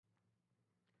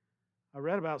I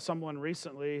read about someone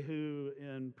recently who,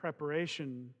 in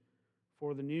preparation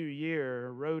for the new year,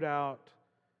 wrote out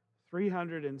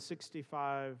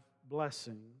 365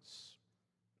 blessings,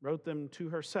 wrote them to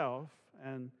herself,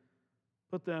 and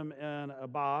put them in a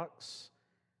box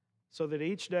so that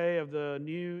each day of the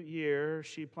new year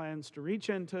she plans to reach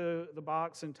into the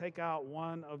box and take out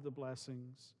one of the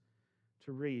blessings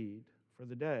to read for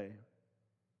the day.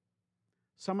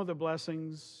 Some of the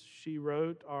blessings she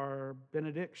wrote are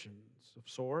benedictions of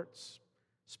sorts,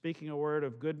 speaking a word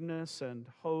of goodness and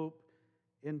hope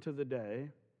into the day.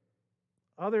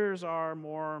 Others are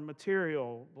more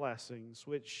material blessings,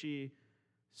 which she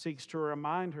seeks to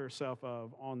remind herself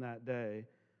of on that day,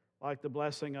 like the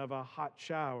blessing of a hot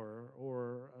shower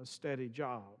or a steady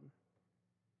job.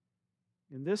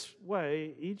 In this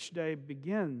way, each day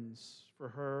begins for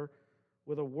her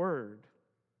with a word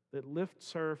that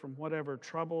lifts her from whatever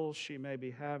troubles she may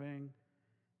be having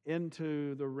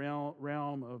into the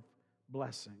realm of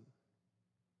blessing.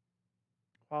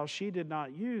 While she did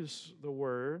not use the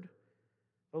word,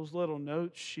 those little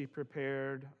notes she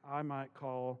prepared, I might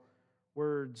call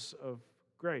words of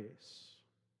grace,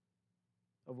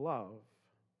 of love.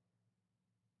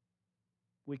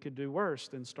 We could do worse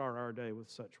than start our day with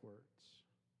such words.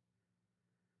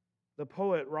 The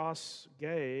poet Ross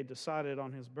Gay decided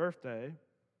on his birthday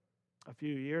a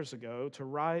few years ago to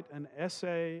write an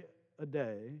essay a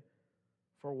day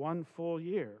for one full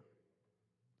year,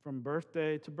 from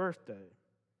birthday to birthday.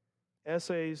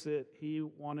 Essays that he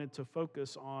wanted to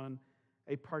focus on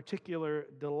a particular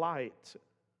delight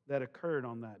that occurred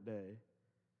on that day.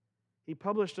 He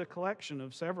published a collection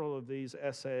of several of these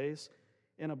essays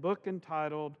in a book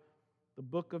entitled The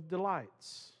Book of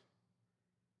Delights.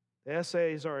 The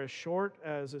essays are as short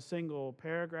as a single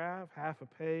paragraph, half a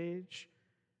page,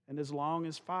 and as long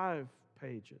as 5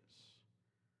 pages.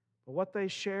 But what they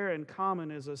share in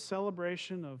common is a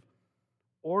celebration of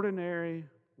ordinary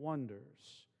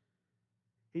wonders.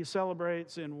 He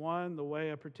celebrates in one the way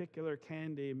a particular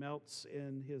candy melts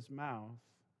in his mouth.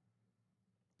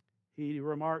 He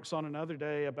remarks on another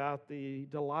day about the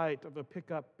delight of a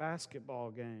pickup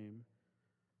basketball game,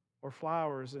 or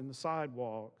flowers in the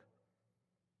sidewalk,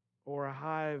 or a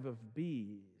hive of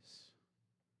bees.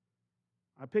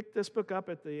 I picked this book up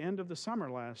at the end of the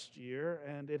summer last year,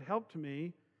 and it helped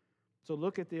me to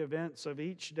look at the events of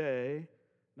each day,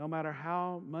 no matter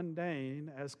how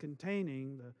mundane, as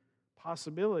containing the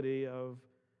possibility of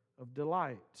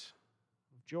delight,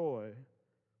 of joy.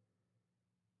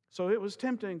 So it was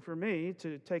tempting for me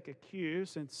to take a cue,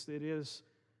 since it is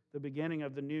the beginning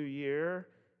of the new year,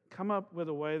 come up with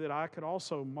a way that I could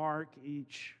also mark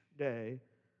each day,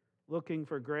 looking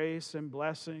for grace and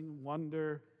blessing,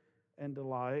 wonder and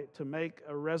delight, to make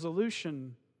a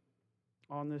resolution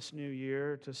on this new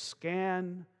year to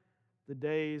scan the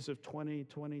days of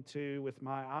 2022 with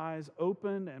my eyes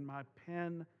open and my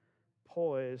pen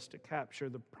poised to capture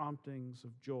the promptings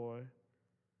of joy.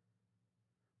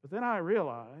 But then I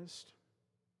realized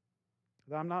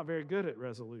that I'm not very good at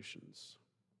resolutions.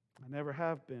 I never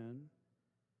have been.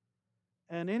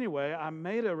 And anyway, I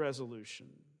made a resolution,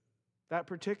 that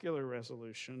particular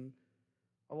resolution,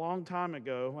 a long time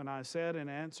ago, when I said, in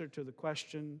answer to the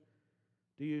question,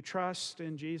 do you trust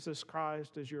in Jesus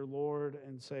Christ as your Lord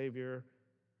and Savior?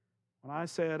 When I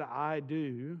said, I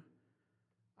do,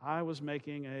 I was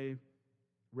making a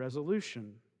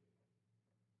resolution.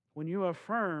 When you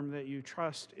affirm that you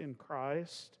trust in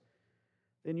Christ,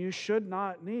 then you should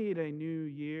not need a new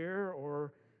year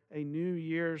or a New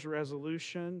Year's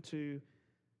resolution to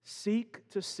seek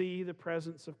to see the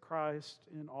presence of Christ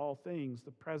in all things,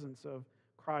 the presence of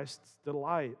Christ's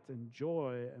delight and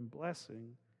joy and blessing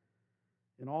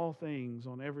in all things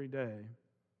on every day.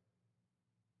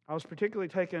 I was particularly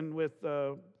taken with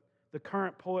the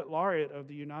current poet laureate of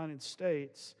the United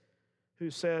States, who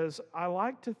says, I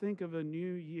like to think of a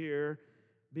new year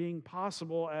being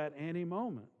possible at any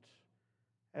moment,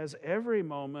 as every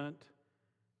moment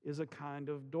is a kind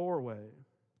of doorway.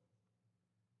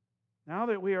 Now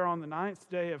that we are on the 9th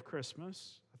day of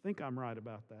Christmas, I think I'm right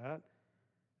about that,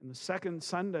 and the second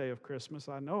Sunday of Christmas,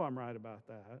 I know I'm right about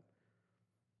that,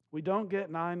 we don't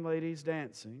get 9 ladies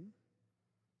dancing,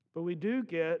 but we do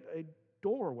get a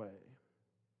doorway,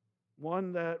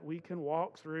 one that we can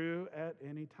walk through at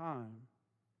any time,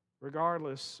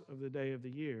 regardless of the day of the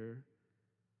year.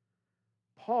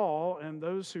 Paul, and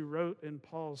those who wrote in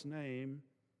Paul's name,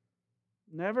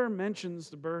 never mentions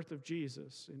the birth of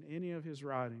Jesus in any of his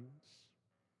writings.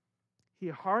 He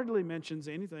hardly mentions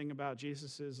anything about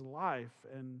Jesus' life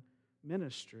and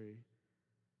ministry.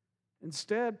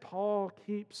 Instead, Paul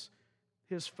keeps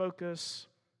his focus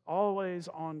always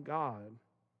on God.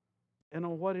 and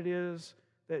on what it is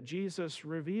that Jesus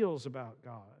reveals about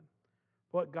God,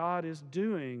 what God is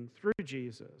doing through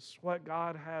Jesus, what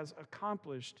God has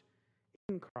accomplished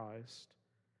in Christ.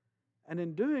 And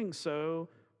in doing so,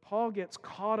 Paul gets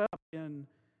caught up in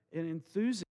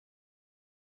enthusiasm.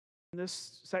 In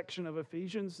this section of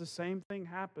Ephesians, the same thing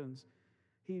happens.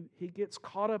 He gets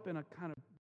caught up in a kind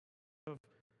of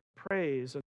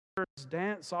praise, and words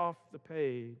dance off the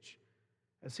page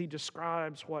as he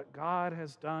describes what God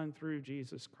has done through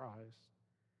Jesus Christ.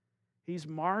 He's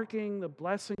marking the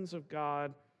blessings of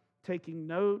God, taking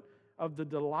note of the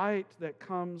delight that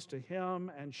comes to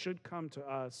him and should come to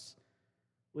us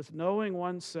with knowing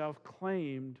oneself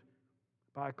claimed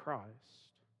by Christ.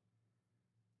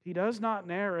 He does not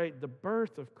narrate the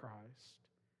birth of Christ,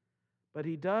 but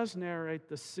he does narrate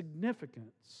the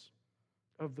significance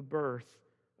of the birth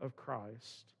of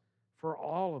Christ for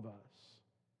all of us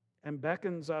and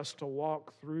beckons us to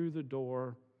walk through the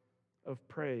door of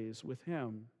praise with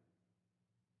him.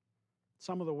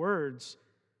 Some of the words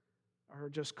are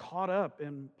just caught up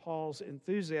in Paul's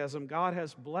enthusiasm. God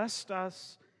has blessed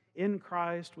us in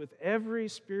Christ with every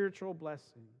spiritual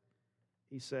blessing,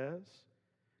 he says.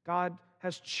 God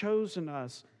has chosen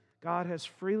us. God has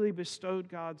freely bestowed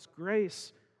God's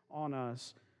grace on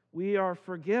us. We are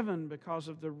forgiven because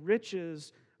of the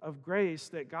riches of grace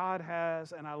that God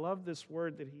has, and I love this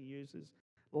word that he uses,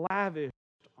 lavished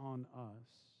on us.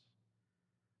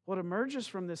 What emerges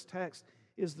from this text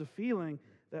is the feeling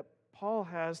that Paul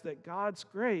has that God's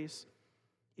grace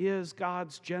is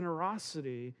God's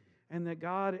generosity, and that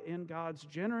God, in God's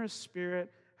generous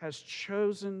spirit, has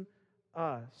chosen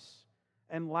us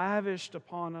and lavished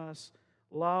upon us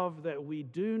love that we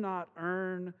do not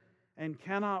earn and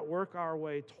cannot work our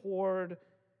way toward.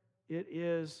 It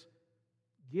is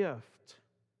gift.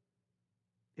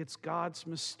 It's God's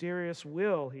mysterious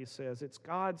will, he says. It's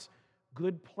God's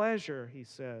good pleasure, he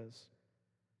says.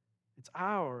 It's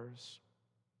ours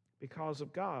because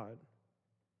of God.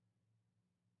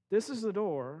 This is the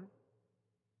door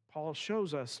Paul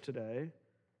shows us today,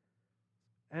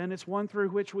 and it's one through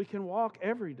which we can walk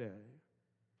every day,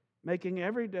 making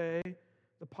every day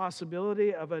the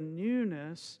possibility of a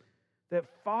newness that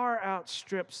far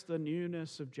outstrips the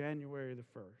newness of January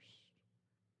the 1st.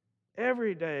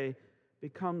 Every day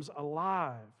becomes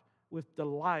alive with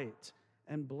delight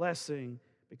and blessing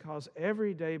because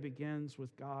every day begins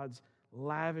with God's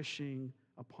lavishing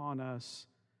upon us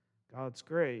God's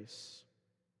grace.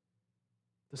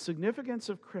 The significance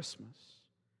of Christmas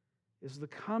is the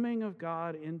coming of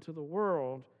God into the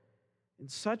world in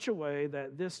such a way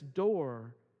that this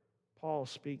door Paul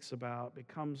speaks about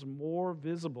becomes more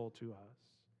visible to us.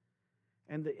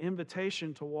 And the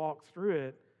invitation to walk through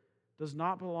it does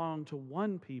not belong to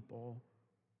one people,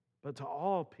 but to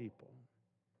all people.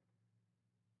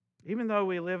 Even though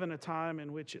we live in a time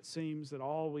in which it seems that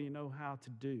all we know how to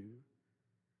do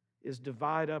is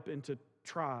divide up into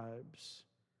tribes,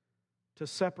 to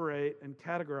separate and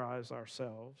categorize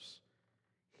ourselves,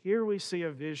 here we see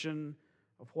a vision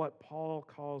of what Paul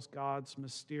calls God's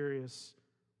mysterious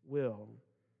will,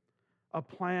 a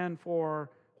plan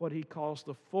for what he calls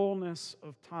the fullness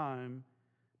of time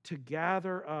to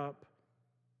gather up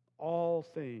all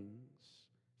things,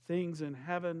 things in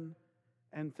heaven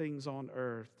and things on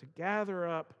earth, to gather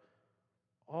up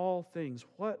all things.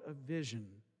 What a vision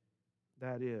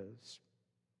that is.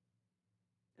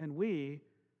 And we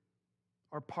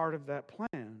are part of that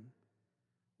plan.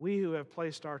 We who have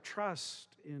placed our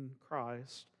trust in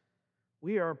Christ,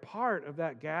 we are part of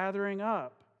that gathering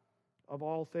up of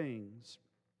all things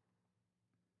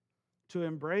to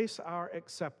embrace our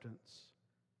acceptance.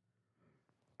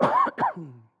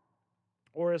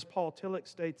 Or as Paul Tillich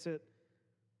states it,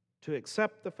 to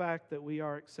accept the fact that we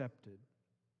are accepted.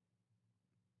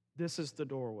 This is the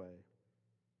doorway.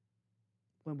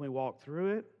 When we walk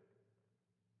through it,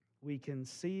 we can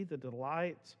see the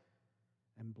delight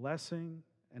and blessing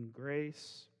and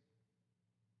grace,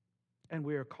 and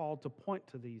we are called to point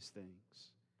to these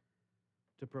things,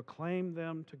 to proclaim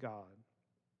them to God,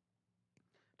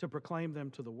 to proclaim them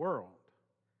to the world,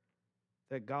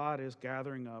 that God is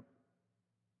gathering up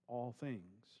all things.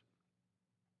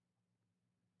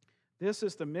 This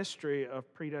is the mystery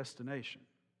of predestination,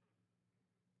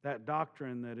 that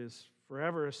doctrine that is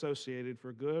forever associated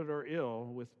for good or ill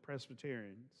with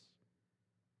Presbyterians.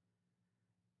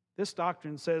 This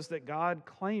doctrine says that God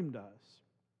claimed us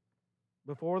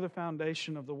before the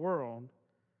foundation of the world,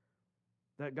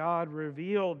 that God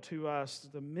revealed to us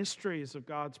the mysteries of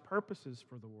God's purposes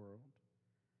for the world.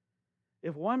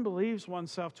 If one believes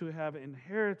oneself to have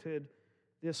inherited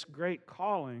this great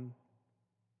calling,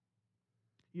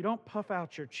 you don't puff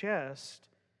out your chest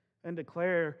and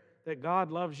declare that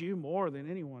God loves you more than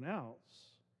anyone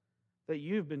else, that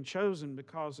you've been chosen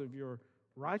because of your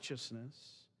righteousness.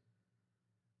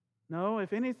 No,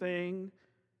 if anything,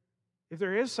 if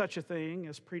there is such a thing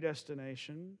as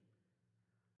predestination,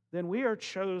 then we are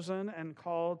chosen and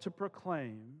called to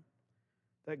proclaim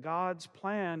that God's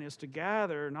plan is to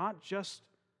gather not just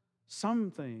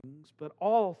some things, but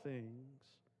all things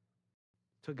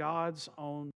to God's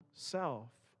own self.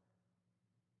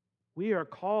 We are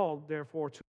called, therefore,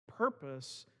 to a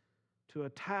purpose, to a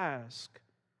task,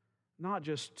 not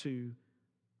just to,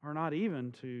 or not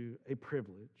even to, a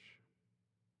privilege.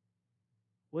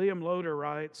 William Loader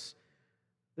writes,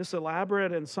 "This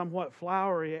elaborate and somewhat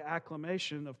flowery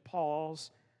acclamation of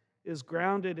Paul's is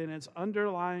grounded in its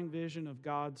underlying vision of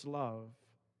God's love.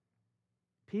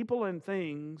 People and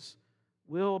things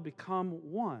will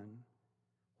become one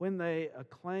when they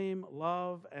acclaim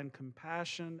love and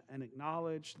compassion and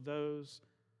acknowledge those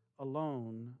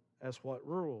alone as what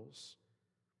rules.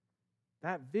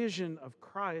 That vision of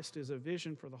Christ is a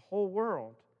vision for the whole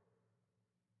world.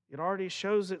 It already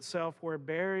shows itself where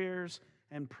barriers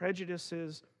and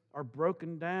prejudices are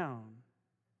broken down.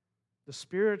 The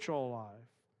spiritual life,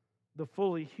 the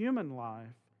fully human life,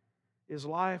 is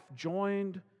life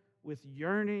joined with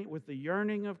the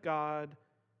yearning of God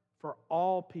for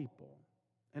all people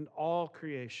and all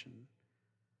creation.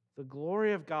 The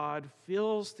glory of God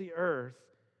fills the earth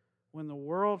when the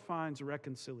world finds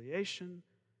reconciliation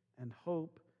and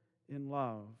hope in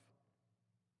love.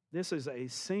 This is a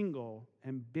single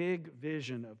and big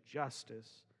vision of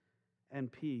justice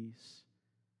and peace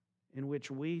in which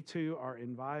we too are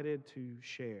invited to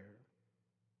share.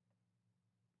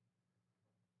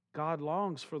 God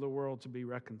longs for the world to be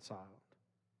reconciled,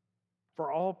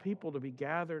 for all people to be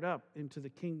gathered up into the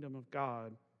kingdom of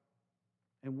God.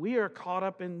 And we are caught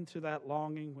up into that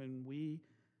longing when we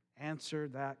answer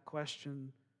that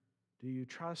question, do you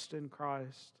trust in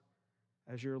Christ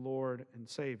as your Lord and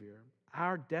Savior?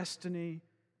 Our destiny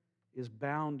is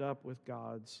bound up with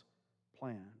God's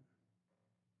plan.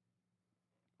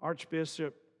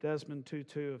 Archbishop Desmond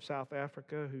Tutu of South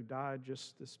Africa, who died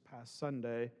just this past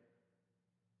Sunday,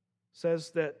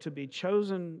 says that to be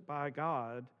chosen by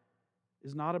God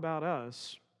is not about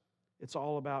us, it's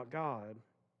all about God.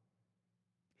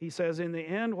 He says, in the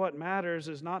end, what matters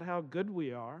is not how good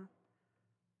we are,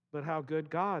 but how good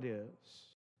God is.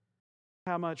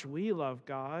 How much we love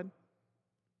God,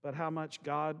 but how much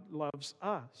God loves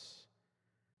us.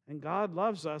 And God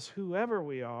loves us whoever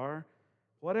we are,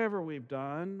 whatever we've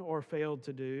done or failed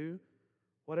to do,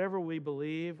 whatever we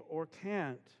believe or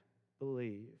can't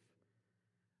believe.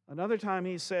 Another time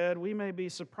he said, we may be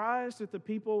surprised at the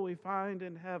people we find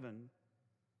in heaven.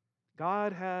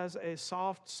 God has a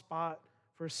soft spot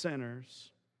for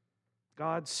sinners.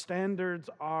 God's standards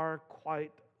are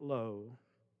quite low.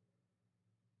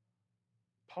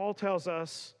 Paul tells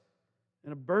us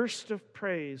in a burst of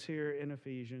praise here in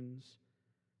Ephesians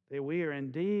that we are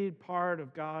indeed part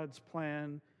of God's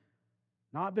plan,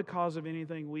 not because of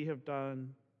anything we have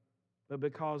done, but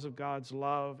because of God's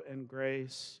love and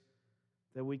grace,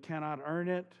 that we cannot earn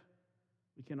it,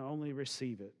 we can only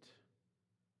receive it.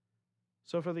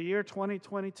 So for the year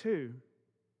 2022,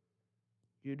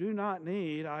 you do not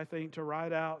need, I think, to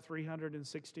write out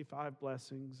 365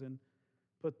 blessings and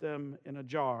put them in a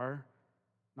jar.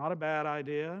 Not a bad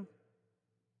idea,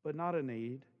 but not a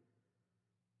need.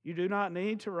 You do not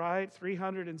need to write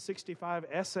 365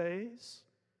 essays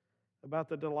about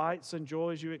the delights and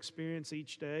joys you experience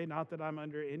each day. Not that I'm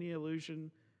under any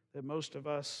illusion that most of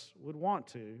us would want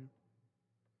to.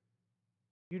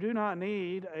 You do not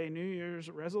need a New Year's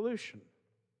resolution.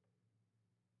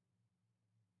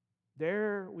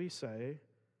 Dare we say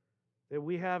that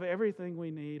we have everything we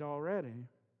need already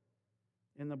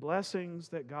in the blessings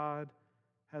that God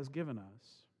has given us.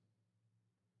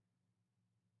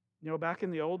 You know, back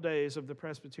in the old days of the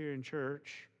Presbyterian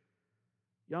Church,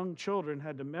 young children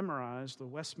had to memorize the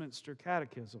Westminster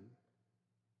Catechism.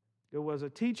 It was a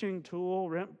teaching tool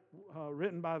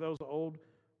written by those old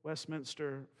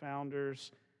Westminster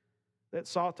founders that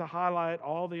sought to highlight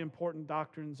all the important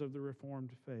doctrines of the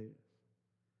Reformed faith.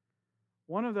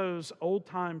 One of those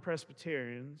old-time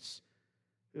Presbyterians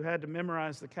who had to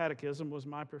memorize the catechism was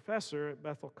my professor at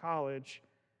Bethel College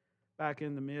back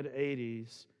in the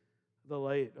mid-'80s, the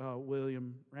late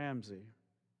William Ramsey,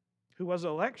 who was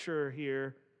a lecturer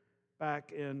here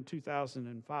back in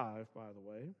 2005, by the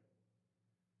way.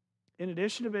 In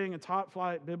addition to being a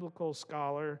top-flight biblical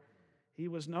scholar, he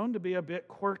was known to be a bit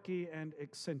quirky and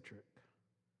eccentric.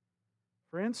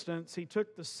 For instance, he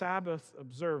took the Sabbath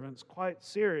observance quite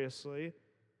seriously,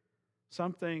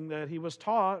 something that he was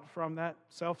taught from that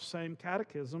self-same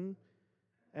catechism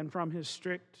and from his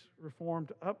strict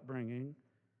Reformed upbringing,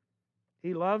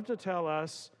 he loved to tell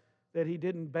us that he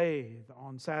didn't bathe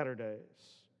on Saturdays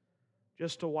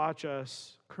just to watch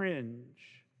us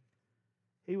cringe.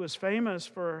 He was famous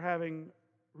for having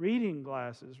reading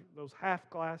glasses, those half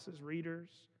glasses readers,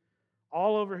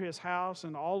 all over his house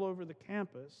and all over the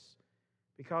campus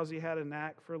because he had a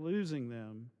knack for losing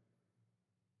them.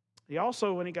 He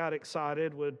also, when he got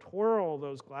excited, would twirl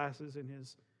those glasses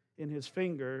in his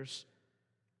fingers.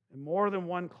 And more than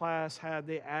one class had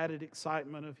the added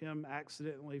excitement of him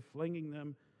accidentally flinging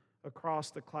them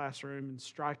across the classroom and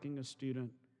striking a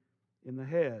student in the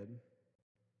head.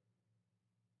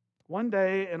 One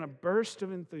day, in a burst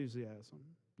of enthusiasm,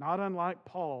 not unlike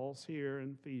Paul's here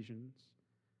in Ephesians,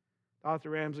 Dr.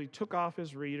 Ramsey took off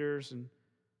his readers and,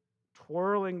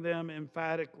 twirling them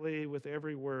emphatically with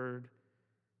every word,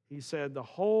 he said, "The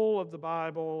whole of the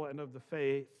Bible and of the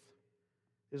faith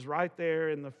is right there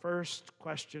in the first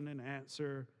question and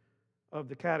answer of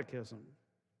the catechism.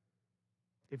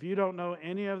 If you don't know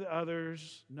any of the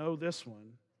others, know this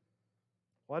one.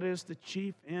 What is the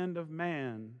chief end of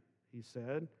man?" he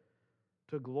said.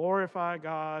 "To glorify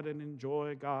God and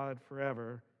enjoy God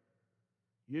forever."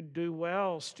 You'd do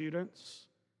well, students,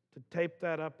 to tape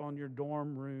that up on your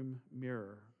dorm room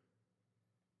mirror.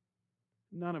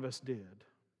 None of us did.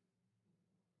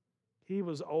 He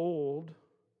was old,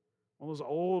 one of those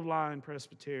old line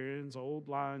Presbyterians, old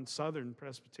line Southern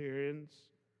Presbyterians,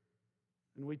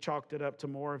 and we chalked it up to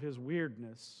more of his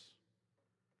weirdness.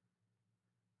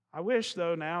 I wish,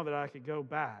 though, now that I could go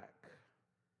back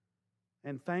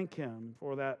and thank him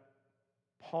for that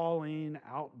Pauline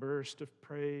outburst of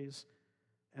praise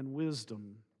and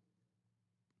wisdom.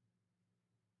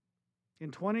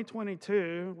 In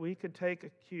 2022, we could take a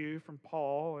cue from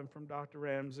Paul and from Dr.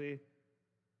 Ramsey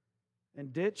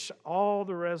and ditch all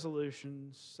the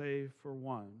resolutions save for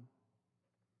one.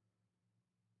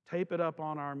 Tape it up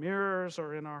on our mirrors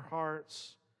or in our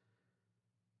hearts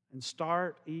and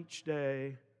start each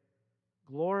day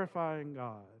glorifying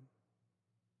God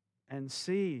and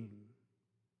seeing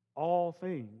all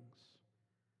things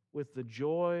with the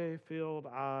joy-filled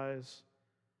eyes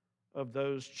of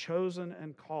those chosen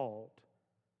and called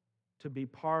to be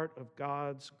part of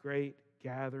God's great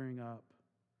gathering up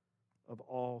of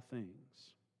all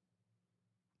things.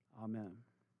 Amen.